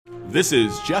This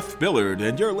is Jeff Billard,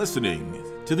 and you're listening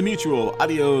to the Mutual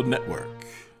Audio Network.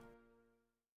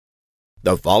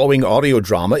 The following audio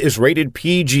drama is rated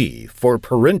PG for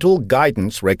parental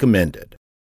guidance recommended.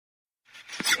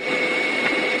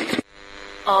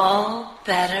 All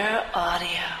Better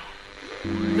Audio.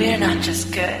 We're not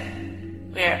just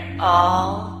good, we're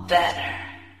all better.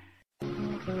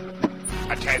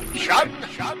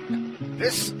 Attention!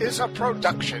 This is a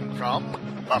production from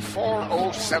the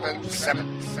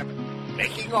 4077,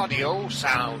 making audio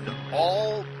sound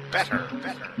all better.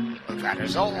 That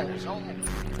is all.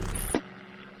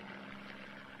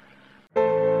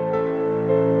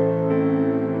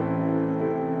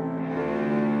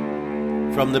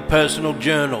 From the personal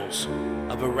journals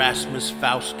of Erasmus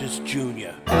Faustus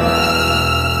Jr.,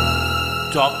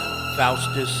 Doc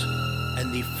Faustus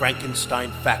and the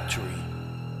Frankenstein Factory.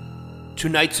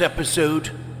 Tonight's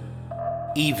episode,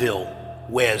 Evil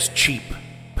Wears Cheap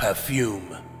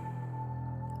Perfume.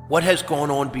 What has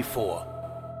gone on before?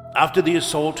 After the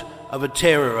assault of a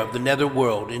terror of the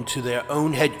netherworld into their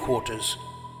own headquarters,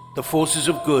 the forces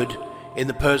of good, in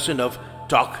the person of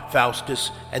Doc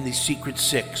Faustus and the Secret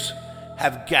Six,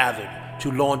 have gathered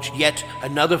to launch yet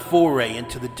another foray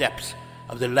into the depths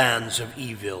of the lands of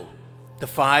evil. The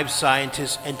 5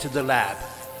 scientists entered the lab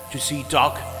to see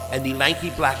Doc and the lanky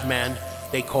black man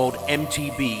they called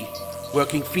MTB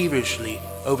working feverishly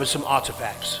over some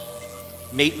artifacts.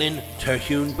 Maitland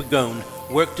Terhune Bagone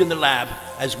worked in the lab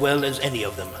as well as any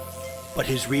of them, but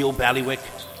his real bailiwick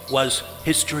was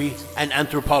history and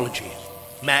anthropology.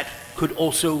 Matt could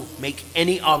also make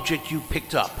any object you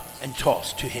picked up and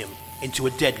tossed to him into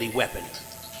a deadly weapon.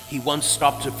 He once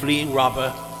stopped a fleeing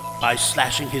robber by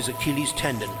slashing his Achilles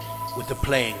tendon with a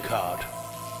playing card.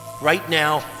 Right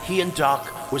now, he and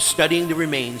Doc were studying the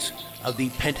remains of the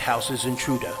penthouse's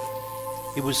intruder.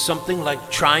 It was something like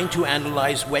trying to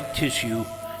analyze wet tissue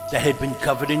that had been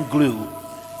covered in glue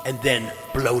and then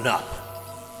blown up.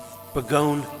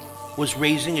 Bagone was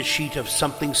raising a sheet of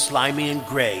something slimy and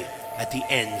gray at the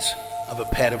ends of a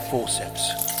pair of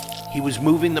forceps. He was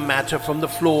moving the matter from the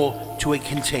floor to a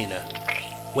container.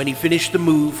 When he finished the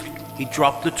move, he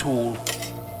dropped the tool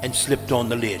and slipped on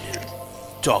the lid.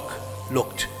 Doc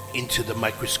looked into the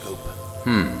microscope.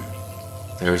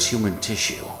 There is human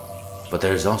tissue, but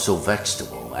there is also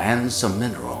vegetable and some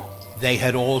mineral. They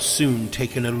had all soon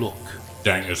taken a look.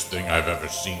 Dangest thing I've ever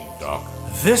seen, Doc.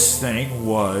 This thing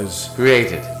was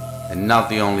Created, and not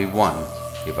the only one,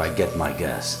 if I get my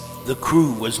guess. The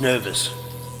crew was nervous.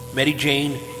 Mary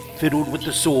Jane fiddled with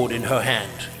the sword in her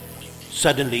hand.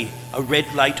 Suddenly, a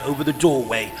red light over the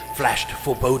doorway flashed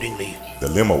forebodingly. The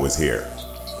limo is here.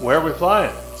 Where are we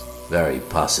flying? Very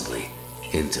possibly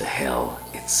into hell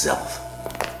itself.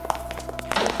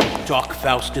 Doc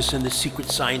Faustus and the Secret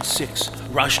Science 6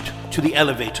 rushed to the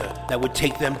elevator that would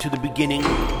take them to the beginning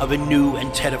of a new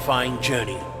and terrifying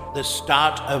journey. The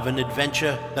start of an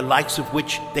adventure the likes of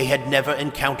which they had never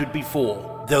encountered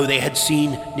before, though they had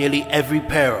seen nearly every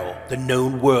peril the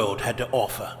known world had to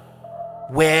offer.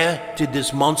 Where did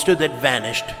this monster that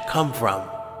vanished come from?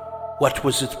 What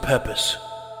was its purpose?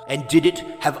 And did it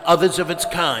have others of its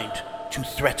kind to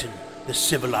threaten the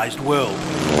civilized world?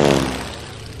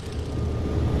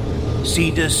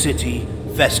 Cedar City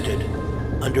festered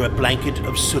under a blanket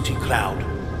of sooty cloud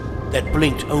that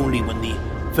blinked only when the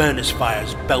furnace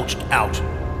fires belched out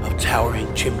of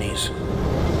towering chimneys.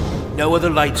 No other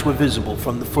lights were visible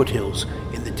from the foothills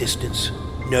in the distance.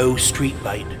 No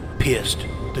streetlight pierced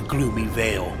the gloomy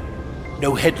veil.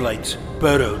 No headlights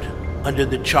burrowed under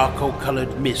the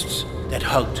charcoal-colored mists that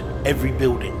hugged every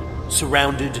building,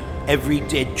 surrounded every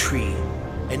dead tree,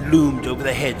 and loomed over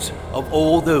the heads of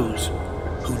all those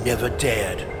who never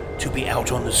dared to be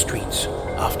out on the streets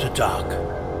after dark.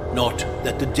 Not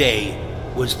that the day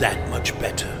was that much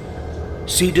better.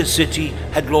 Cedar City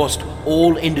had lost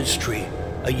all industry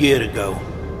a year ago.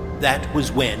 That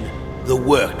was when the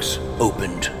works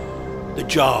opened. The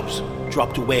jobs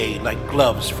dropped away like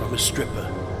gloves from a stripper.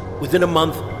 Within a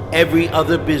month, every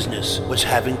other business was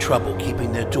having trouble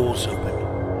keeping their doors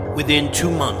open. Within 2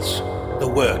 months, the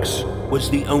works was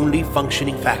the only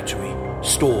functioning factory,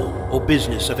 store, or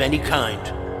business of any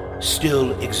kind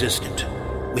still existent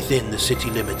within the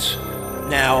city limits.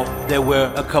 Now, there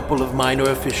were a couple of minor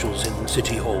officials in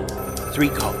City Hall, 3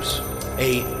 cops,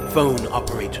 a phone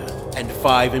operator, and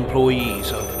 5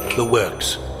 employees of the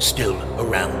works still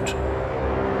around.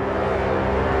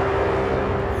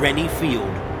 Rennie Field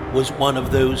was one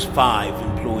of those 5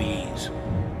 employees.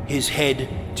 His head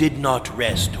did not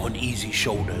rest on easy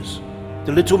shoulders.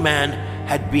 The little man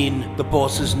had been the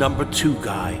boss's number 2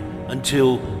 guy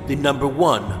until the number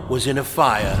 1 was in a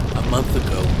fire a month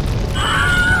ago.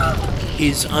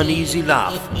 His uneasy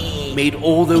laugh made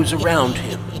all those around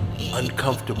him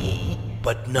uncomfortable,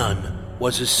 but none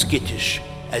was as skittish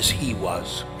as he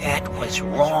was. That was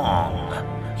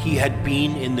wrong. He had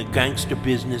been in the gangster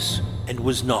business and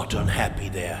was not unhappy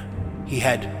there. He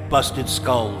had busted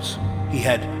skulls. He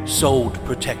had sold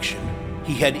protection.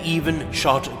 He had even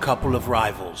shot a couple of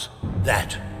rivals.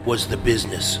 That was the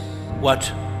business.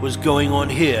 What was going on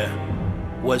here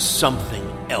was something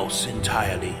else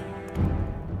entirely.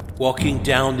 Walking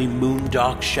down the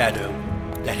moon-dark shadow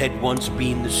that had once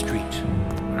been the street,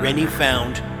 Rennie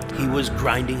found he was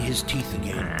grinding his teeth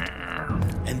again.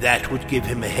 And that would give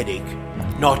him a headache,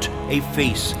 not a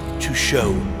face to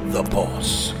show the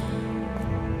boss.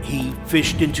 He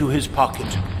fished into his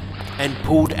pocket and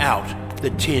pulled out the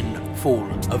tin full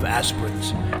of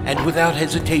aspirins, and without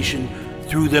hesitation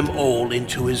threw them all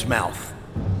into his mouth.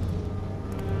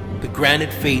 The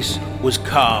granite face was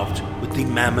carved with the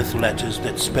mammoth letters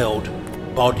that spelled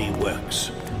Body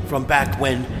Works, from back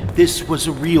when this was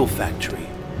a real factory,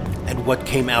 and what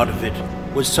came out of it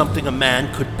was something a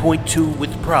man could point to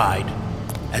with pride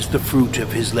as the fruit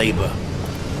of his labor.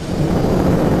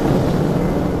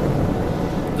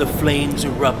 The flames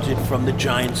erupted from the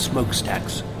giant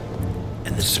smokestacks,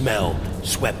 and the smell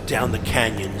swept down the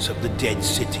canyons of the dead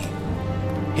city.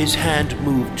 His hand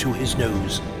moved to his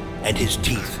nose, and his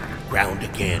teeth ground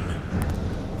again.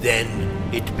 Then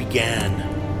it began,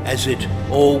 as it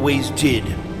always did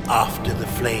after the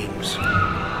flames.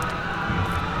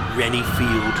 Rennie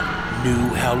Field knew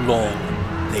how long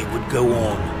they would go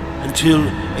on, until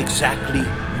exactly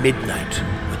midnight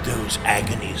would those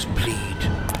agonies plead.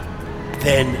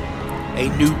 Then a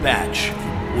new batch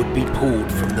would be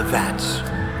pulled from the vats.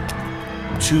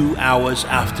 2 hours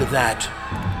after that,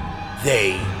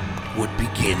 they would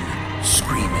begin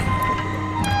screaming.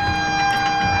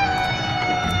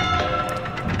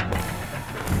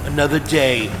 Another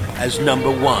day as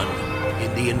number 1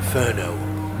 in the Inferno.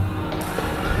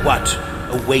 What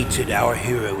awaited our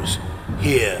heroes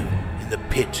here in the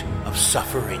pit of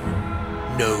suffering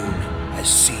known as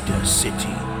Cedar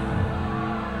City?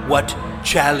 What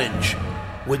challenge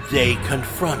would they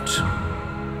confront?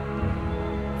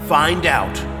 Find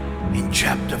out in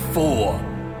Chapter 4,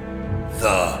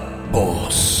 The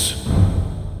Boss.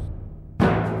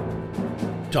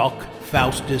 Doc,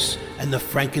 Faustus, and the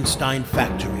Frankenstein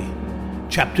Factory.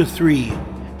 Chapter 3,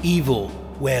 Evil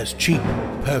Wears Cheap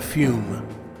Perfume,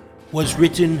 was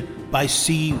written by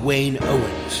C. Wayne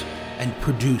Owens and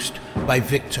produced by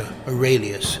Victor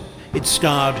Aurelius. It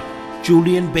starred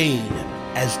Julian Bain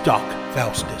as Doc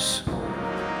Faustus,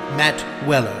 Matt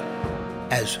Weller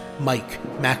as Mike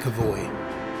McAvoy,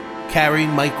 Carrie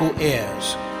Michael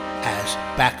Ayers as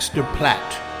Baxter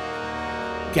Platt,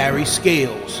 Gary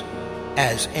Scales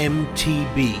as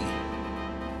MTB,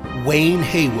 Wayne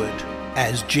Hayward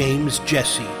as James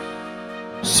Jesse,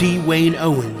 C. Wayne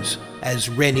Owens as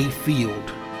Rennie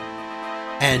Field,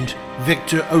 and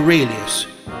Victor Aurelius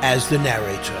as the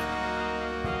narrator.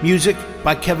 Music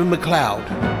by Kevin MacLeod.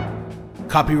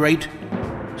 Copyright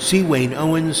C. Wayne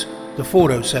Owens, the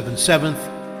 4077th,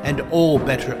 and All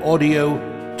Better Audio,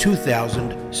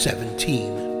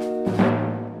 2017.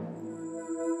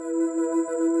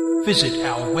 Visit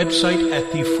our website at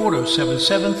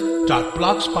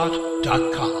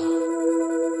the4077th.blogspot.com.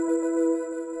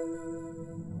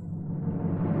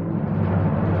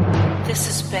 This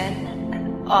has been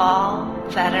an All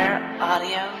Better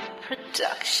Audio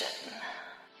production.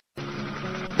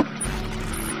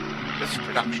 This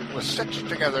production was stitched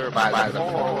together by the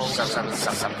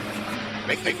 477,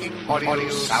 making audio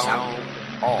sound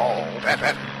all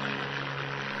better.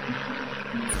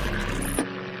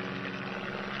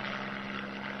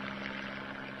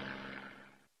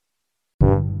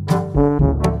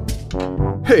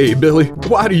 Hey, Billy,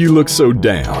 why do you look so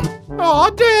down? Aw,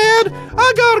 Dad,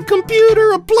 I got a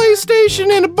computer, a PlayStation,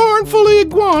 and a barn full of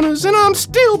iguanas, and I'm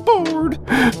still bored.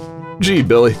 Gee,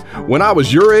 Billy, when I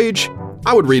was your age,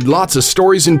 I would read lots of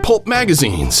stories in pulp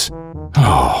magazines.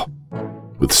 Oh,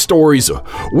 with stories of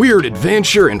weird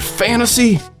adventure and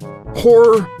fantasy,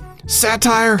 horror,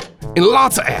 satire, and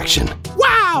lots of action.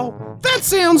 Wow, that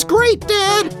sounds great,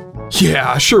 Dad.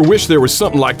 Yeah, I sure wish there was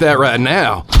something like that right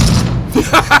now.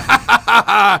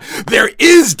 There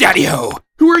is, Daddy-O.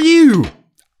 Who are you?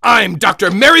 I'm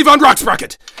Dr. Mary Von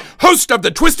Rocksprocket, host of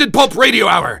the Twisted Pulp Radio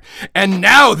Hour. And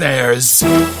now there's...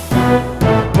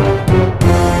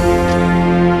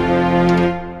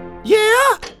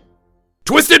 Yeah?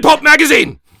 Twisted Pulp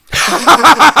Magazine!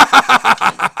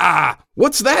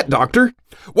 What's that, Doctor?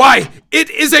 Why, it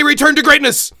is a return to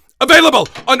greatness. Available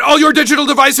on all your digital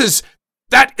devices.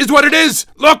 That is what it is.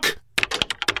 Look.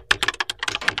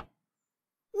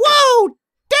 Whoa!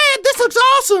 Dad, this looks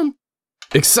awesome!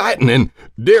 Exciting and,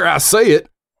 dare I say it,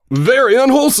 very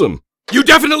unwholesome. You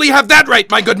definitely have that right,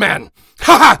 my good man.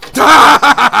 Ha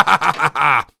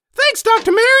ha! Thanks,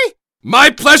 Dr. Mary. My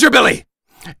pleasure, Billy.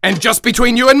 And just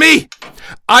between you and me,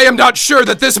 I am not sure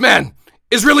that this man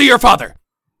is really your father.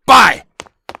 Bye.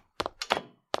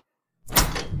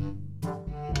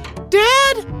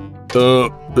 Dad?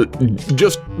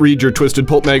 Just read your Twisted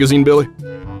Pulp magazine, Billy.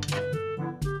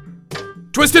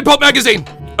 Twisted Pulp magazine,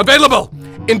 available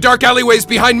in dark alleyways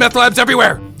behind meth labs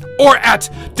everywhere, or at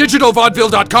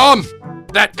digitalvaudeville.com.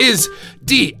 That is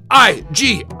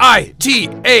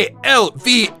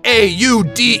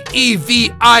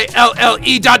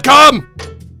DIGITALVAUDEVILLE.com.